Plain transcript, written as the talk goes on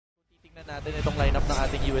Tingnan natin itong lineup ng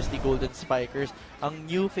ating UST Golden Spikers. Ang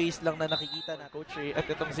new face lang na nakikita na Coach Ray at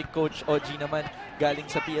itong si Coach OG naman galing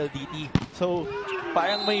sa PLDT. So,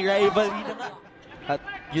 parang may rivalry naman. At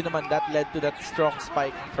yun naman, that led to that strong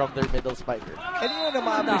spike from their middle spiker. And yun na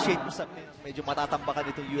ma-appreciate mo sa medyo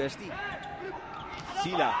matatambakan itong UST.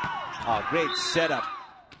 Sila, great setup.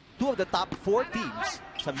 Two of the top 4 teams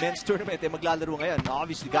sa men's tournament ay maglalaro ngayon.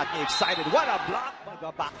 Obviously got me excited. What a block!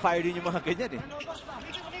 Mag-backfire din yung mga ganyan eh.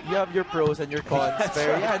 You have your pros and your cons.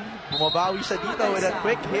 Pero yan, bumabawi siya dito with a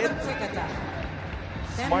quick hit.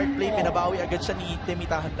 Smart play, pinabawi agad siya ni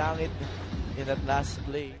Timitahan Langit in that last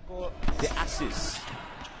play. The assist.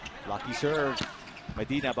 Lucky serve.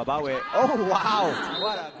 Medina, babawi. Oh, wow!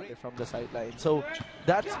 What a great... From the sideline. So,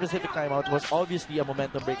 that specific timeout was obviously a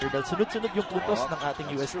momentum breaker dahil sunod-sunod yung puntos ng ating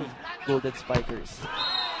UST Golden Spikers.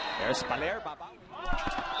 There's Paler, babawi.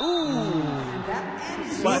 Ooh!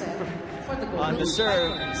 But on the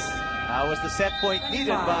serve, was the set point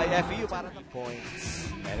needed by FEU para ng points.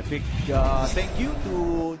 And a big thank you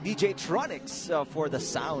to DJ Tronics for the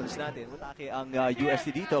sounds natin. Matake ang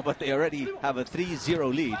UST dito, but they already have a 3-0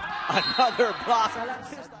 lead. Another block.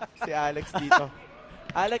 Si Alex dito.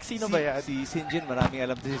 Alex, sino ba yan? Si Sinjin, maraming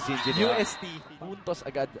alam din si Sinjin. UST, puntos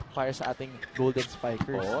agad para sa ating Golden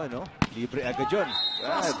Spikers. Oo, ano? Libre agad yun.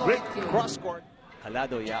 Great cross-court.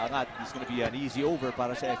 Kalado, iaangat. It's gonna be an easy over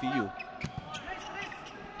para sa FEU.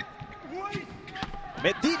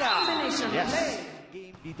 Medina! Yes!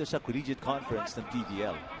 Game dito sa Collegiate Conference ng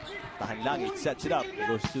PVL. Tahan Langit sets it up.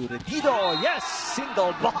 Goes to Redido. Yes!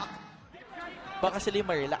 Single block! Baka sila yung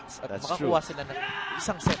ma-relax at makakuha sila ng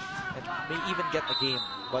isang set and may even get a game.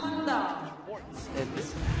 But and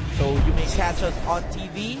so you may catch us on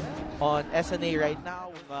TV, on SNA right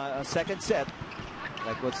now. Second set,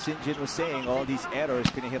 like what Sinjin was saying, all these errors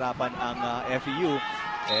pinahirapan ang FEU.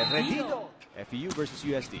 And Redido. FEU versus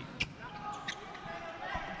UST.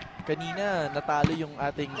 Kanina, natalo yung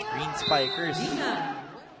ating Green Spikers.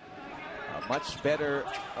 Much better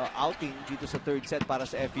outing dito sa third set para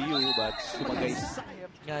sa FEU, but sumagay.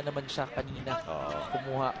 Nga naman siya kanina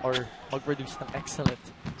kumuha or mag-produce ng excellent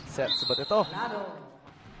sets. But ito,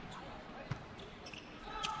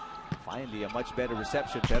 finally, a much better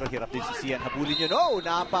reception. Pero hirap din si Sian. Habulin yun. Oh,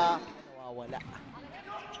 nawawala.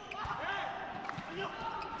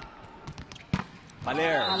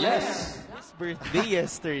 Paler. Yes! birthday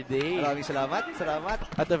yesterday. Maraming salamat. Salamat.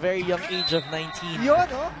 At a very young age of 19. Yun,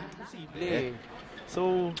 oh. Posible.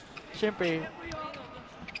 So, syempre,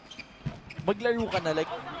 maglaro ka na,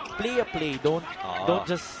 like, play a play. Don't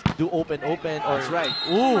just do open or... That's right.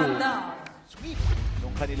 Ooh! Sweep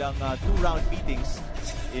nung kanilang 2-round beatings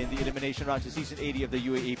in the elimination round sa Season 80 of the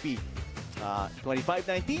UAAP.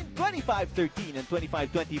 25-19, 25-13, and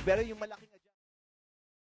 25-20. Pero yung malaking